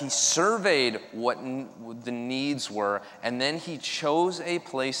required. He surveyed what the needs were, and then he chose a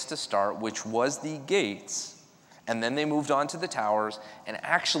place to start, which was the gates. And then they moved on to the towers, and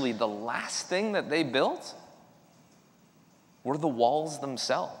actually the last thing that they built were the walls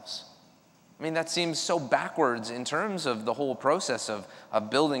themselves. I mean, that seems so backwards in terms of the whole process of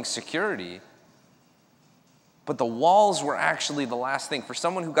building security. But the walls were actually the last thing. For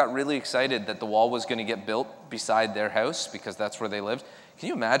someone who got really excited that the wall was going to get built beside their house because that's where they lived, can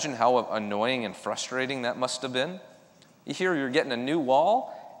you imagine how annoying and frustrating that must have been? You hear you're getting a new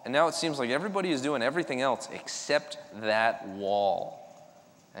wall, and now it seems like everybody is doing everything else except that wall.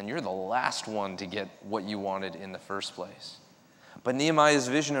 And you're the last one to get what you wanted in the first place. But Nehemiah's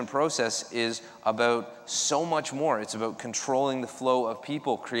vision and process is about so much more. It's about controlling the flow of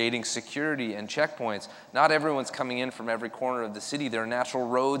people, creating security and checkpoints. Not everyone's coming in from every corner of the city. There are natural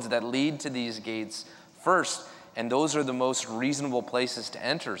roads that lead to these gates first, and those are the most reasonable places to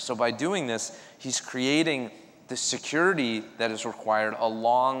enter. So by doing this, he's creating the security that is required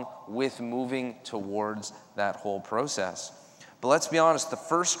along with moving towards that whole process. But let's be honest, the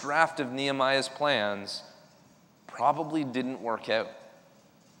first draft of Nehemiah's plans probably didn't work out.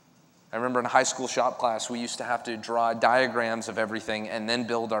 I remember in high school shop class, we used to have to draw diagrams of everything and then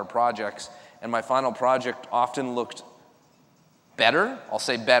build our projects. And my final project often looked better, I'll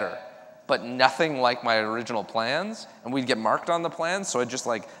say better, but nothing like my original plans. And we'd get marked on the plans, so I'd just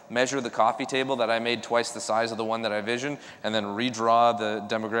measure the coffee table that I made twice the size of the one that I visioned, and then redraw the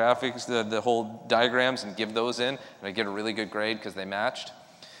demographics, the whole diagrams, and give those in. And I'd get a really good grade because they matched.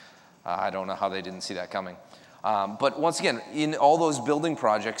 I don't know how they didn't see that coming. But once again, in all those building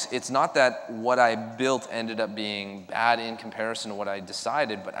projects, it's not that what I built ended up being bad in comparison to what I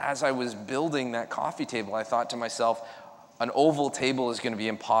decided, but as I was building that coffee table, I thought to myself, an oval table is going to be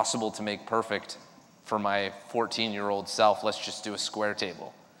impossible to make perfect for my 14-year-old self. Let's just do a square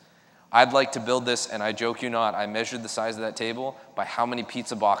table. I'd like to build this, and I joke you not, I measured the size of that table by how many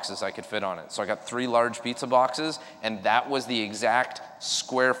pizza boxes I could fit on it. So I got 3 large pizza boxes, and that was the exact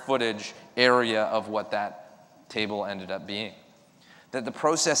square footage area of what that table ended up being. That the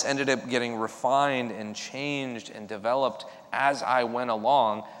process ended up getting refined and changed and developed as I went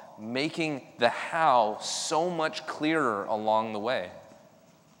along, making the how so much clearer along the way.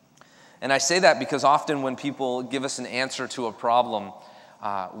 And I say that because often when people give us an answer to a problem,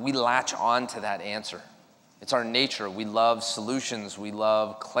 we latch on to that answer. It's our nature. We love solutions. We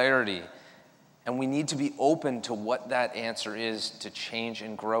love clarity. And we need to be open to what that answer is to change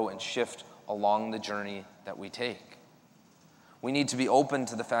and grow and shift along the journey that we take. We need to be open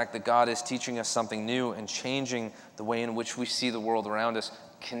to the fact that God is teaching us something new and changing the way in which we see the world around us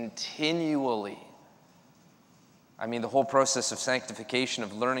continually. I mean, the whole process of sanctification,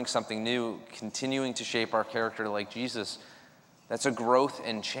 of learning something new, continuing to shape our character like Jesus, that's a growth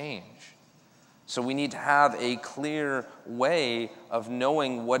and change. So we need to have a clear way of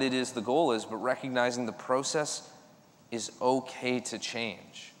knowing what it is the goal is, but recognizing the process is okay to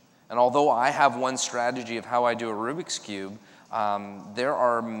change. And although I have one strategy of how I do a Rubik's Cube, there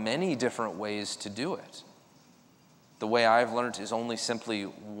are many different ways to do it. The way I've learned is only simply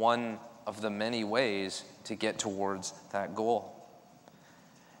one of the many ways to get towards that goal.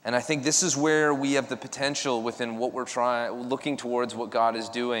 And I think this is where we have the potential within what we're looking towards what God is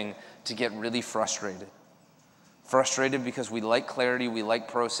doing to get really frustrated. Frustrated because we like clarity, we like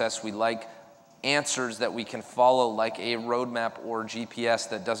process, we like answers that we can follow, like a roadmap or GPS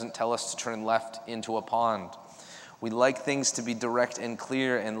that doesn't tell us to turn left into a pond. We like things to be direct and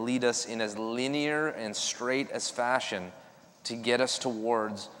clear and lead us in as linear and straight as fashion to get us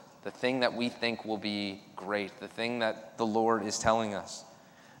towards the thing that we think will be great, the thing that the Lord is telling us.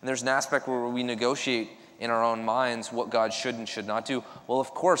 And there's an aspect where we negotiate in our own minds what God should and should not do. Well,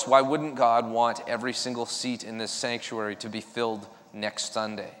 of course, why wouldn't God want every single seat in this sanctuary to be filled next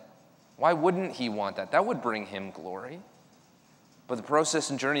Sunday? Why wouldn't he want that? That would bring him glory. But the process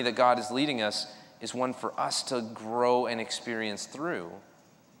and journey that God is leading us is one for us to grow and experience through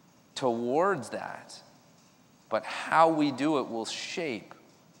towards that. But how we do it will shape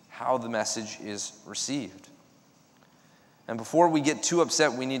how the message is received. And before we get too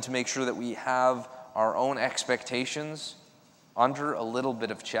upset, we need to make sure that we have our own expectations under a little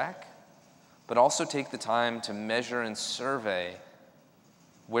bit of check, but also take the time to measure and survey.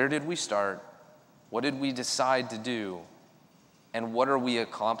 Where did we start? What did we decide to do? And what are we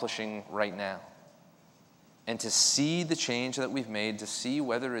accomplishing right now? And to see the change that we've made, to see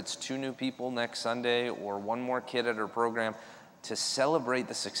whether it's 2 new people next Sunday or 1 more kid at our program, to celebrate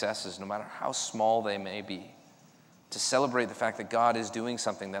the successes, no matter how small they may be. To celebrate the fact that God is doing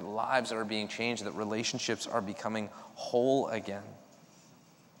something, that lives are being changed, that relationships are becoming whole again.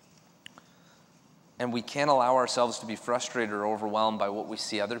 And we can't allow ourselves to be frustrated or overwhelmed by what we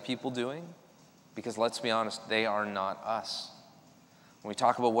see other people doing, because let's be honest, they are not us. When we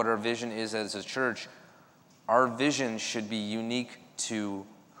talk about what our vision is as a church, our vision should be unique to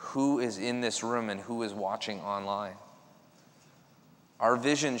who is in this room and who is watching online. Our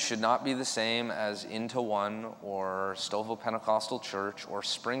vision should not be the same as Into One or Stouffville Pentecostal Church or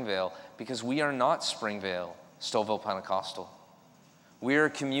Springvale, because we are not Springvale, Stouffville Pentecostal. We are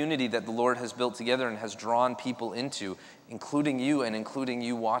a community that the Lord has built together and has drawn people into, including you and including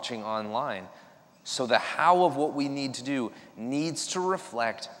you watching online. So the how of what we need to do needs to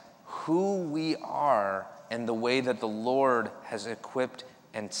reflect who we are and the way that the Lord has equipped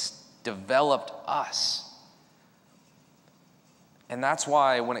and developed us. And that's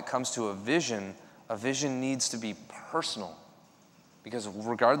why when it comes to a vision needs to be personal. Because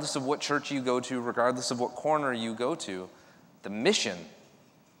regardless of what church you go to, regardless of what corner you go to, the mission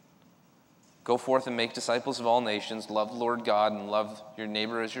Go forth and make disciples of all nations, love the Lord God, and love your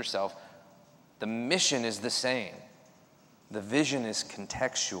neighbor as yourself. The mission is the same. The vision is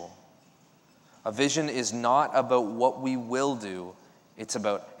contextual. A vision is not about what we will do, it's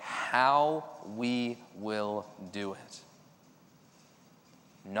about how we will do it.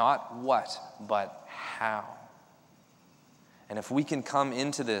 Not what, but how. And if we can come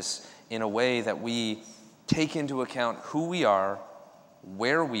into this in a way that we take into account who we are,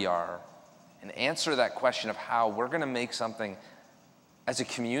 where we are, and answer that question of how, we're going to make something as a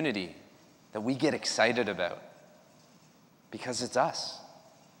community that we get excited about. Because it's us.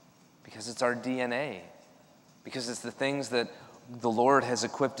 Because it's our DNA. Because it's the things that the Lord has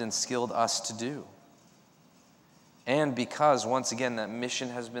equipped and skilled us to do. And because, once again, that mission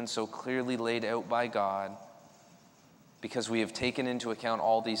has been so clearly laid out by God, because we have taken into account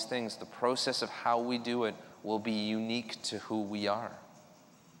all these things, the process of how we do it will be unique to who we are.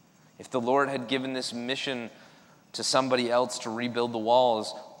 If the Lord had given this mission to somebody else to rebuild the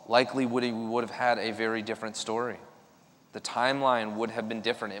walls, likely we would have had a very different story. The timeline would have been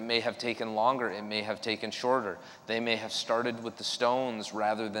different. It may have taken longer. It may have taken shorter. They may have started with the stones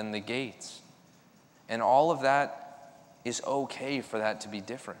rather than the gates. And all of that is okay for that to be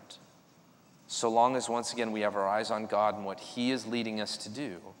different. So long as, once again, we have our eyes on God and what He is leading us to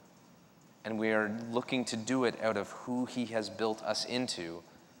do, and we are looking to do it out of who He has built us into,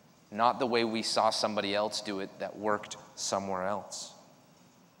 not the way we saw somebody else do it that worked somewhere else.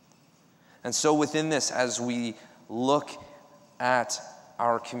 And so within this, as we look at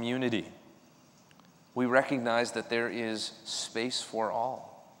our community, we recognize that there is space for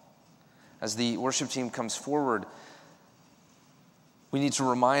all. As the worship team comes forward, we need to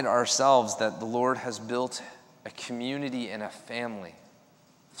remind ourselves that the Lord has built a community and a family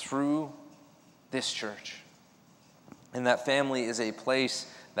through this church. And that family is a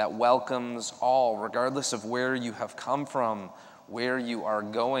place that welcomes all, regardless of where you have come from, where you are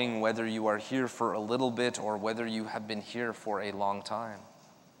going, whether you are here for a little bit or whether you have been here for a long time.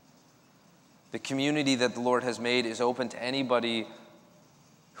 The community that the Lord has made is open to anybody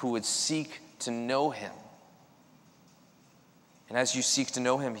who would seek to know Him. And as you seek to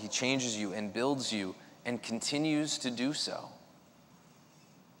know Him, He changes you and builds you and continues to do so.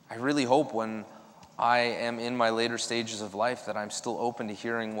 I really hope when I am in my later stages of life that I'm still open to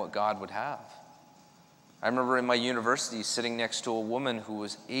hearing what God would have. I remember in my university sitting next to a woman who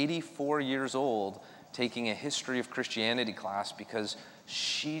was 84 years old taking a history of Christianity class because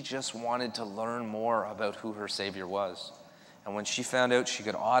she just wanted to learn more about who her Savior was. And when she found out she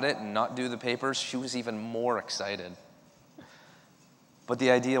could audit and not do the papers, she was even more excited. But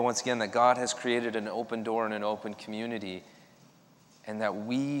the idea, once again, that God has created an open door and an open community, and that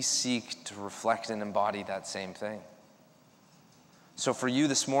we seek to reflect and embody that same thing. So for you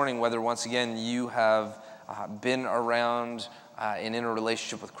this morning, whether once again you have been around and in a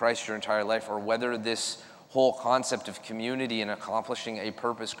relationship with Christ your entire life, or whether this whole concept of community and accomplishing a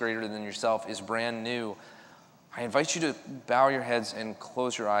purpose greater than yourself is brand new, I invite you to bow your heads and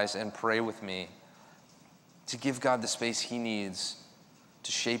close your eyes and pray with me to give God the space He needs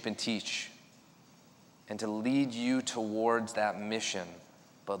to shape and teach and to lead you towards that mission,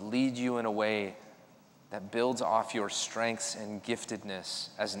 but lead you in a way that builds off your strengths and giftedness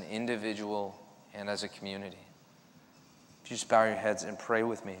as an individual and as a community. If you just bow your heads and pray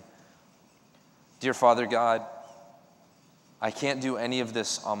with me. Dear Father God, I can't do any of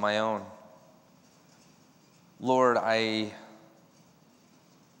this on my own. Lord, I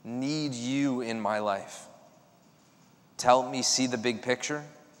need you in my life to help me see the big picture,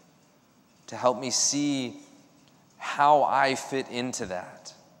 to help me see how I fit into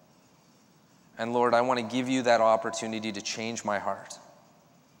that. And Lord, I want to give you that opportunity to change my heart,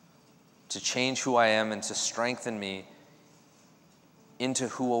 to change who I am and to strengthen me into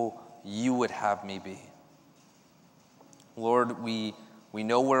who you would have me be. Lord, we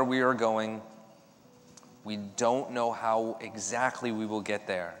know where we are going. We don't know how exactly we will get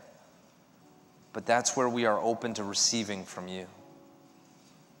there, but that's where we are open to receiving from you.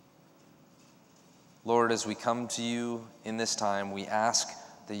 Lord, as we come to you in this time, we ask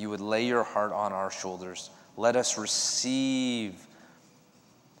that you would lay your heart on our shoulders. Let us receive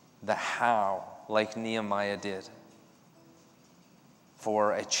the how, like Nehemiah did,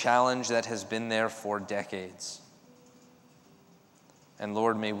 for a challenge that has been there for decades. And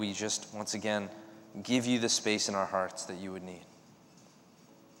Lord, may we just, once again, give you the space in our hearts that you would need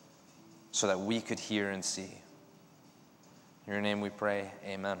so that we could hear and see. In your name we pray,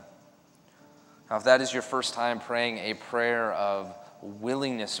 amen. Now, if that is your first time praying a prayer of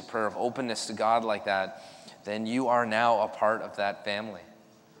willingness, a prayer of openness to God like that, then you are now a part of that family.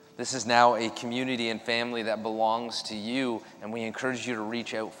 This is now a community and family that belongs to you, and we encourage you to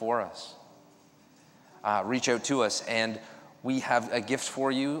reach out for us. Reach out to us, and we have a gift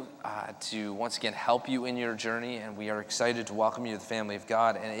for you to once again help you in your journey, and we are excited to welcome you to the family of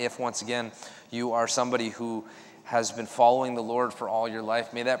God. And if once again you are somebody who has been following the Lord for all your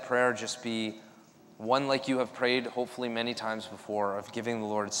life, may that prayer just be one like you have prayed hopefully many times before, of giving the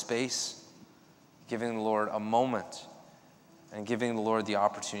Lord space, giving the Lord a moment, and giving the Lord the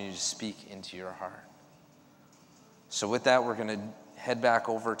opportunity to speak into your heart. So with that, we're going to head back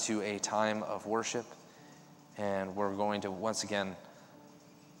over to a time of worship, and we're going to once again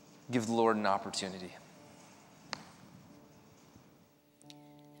give the Lord an opportunity. I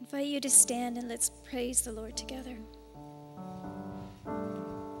invite you to stand and let's praise the Lord together.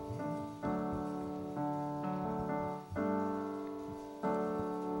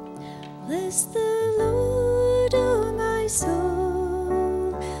 Bless the Lord, oh my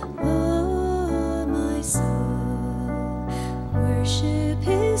soul, oh my soul, worship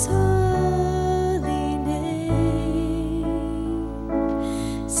his holy name.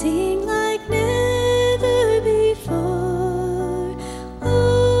 Sing like never before,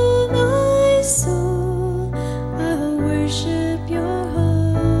 oh my soul, I'll worship your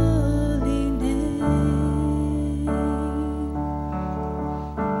holy name.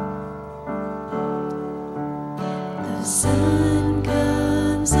 The sun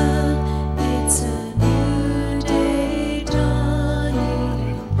comes up, it's a new day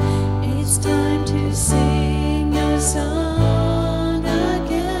dawning. It's time to sing your song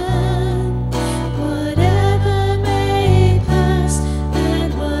again. Whatever may pass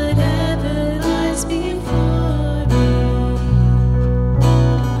and whatever lies before me,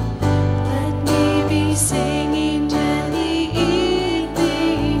 let me be singing till the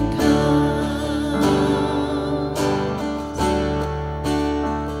evening comes.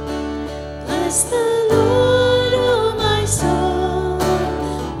 Bless the Lord, oh my soul,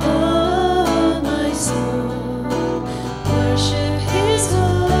 oh my soul, worship his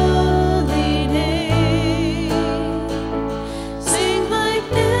holy name. Sing like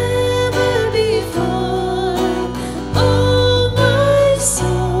never before, oh my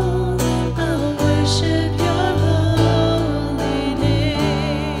soul, I'll worship your holy name.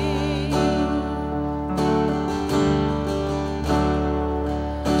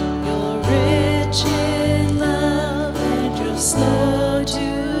 You're rich in love and you're slow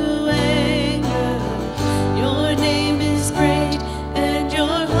to anger. Your name is great and your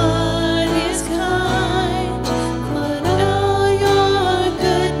heart is kind. For all your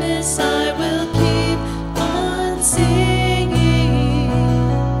goodness I will keep on singing.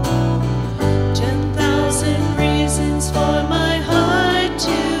 10,000 reasons for my heart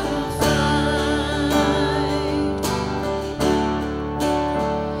to find.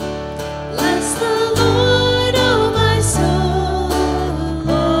 Bless the Lord, oh my soul,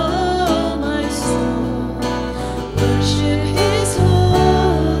 oh my soul, worship his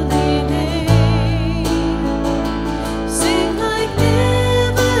holy name. Sing like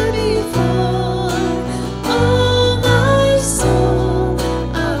never before, oh my soul,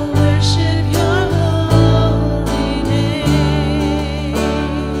 I'll worship your holy name.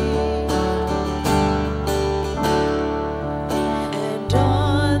 And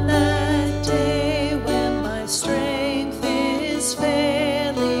on that day when my strength is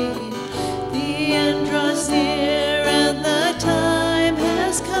failing, the end draws near and the time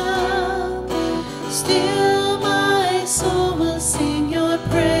has come, still my soul will sing your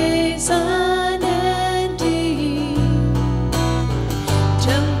praise unending.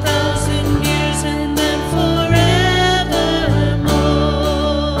 10,000 years and then forevermore.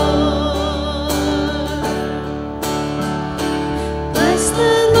 Bless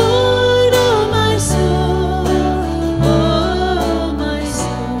the Lord, oh my soul, oh my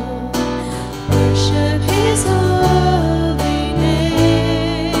soul, worship his holy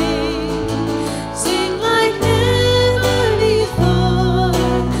name. Sing like never before,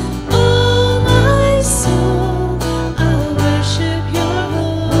 oh my soul, I'll worship your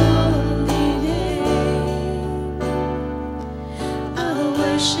holy name. I'll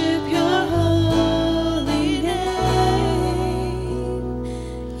worship your holy name.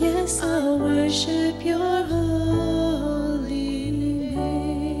 Yes, I'll worship your holy name.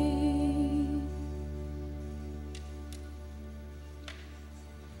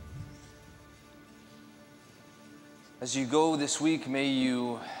 As you go this week, may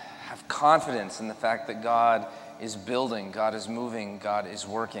you have confidence in the fact that God is building, God is moving, God is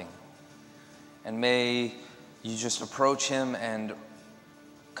working. And may you just approach him and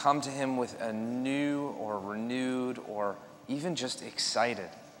come to him with a new or renewed or even just excited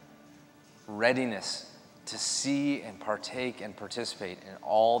readiness to see and partake and participate in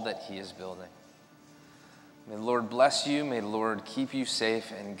all that he is building. May the Lord bless you. May the Lord keep you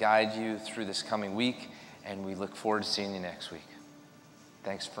safe and guide you through this coming week. And we look forward to seeing you next week.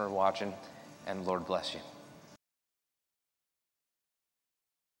 Thanks for watching, and Lord bless you.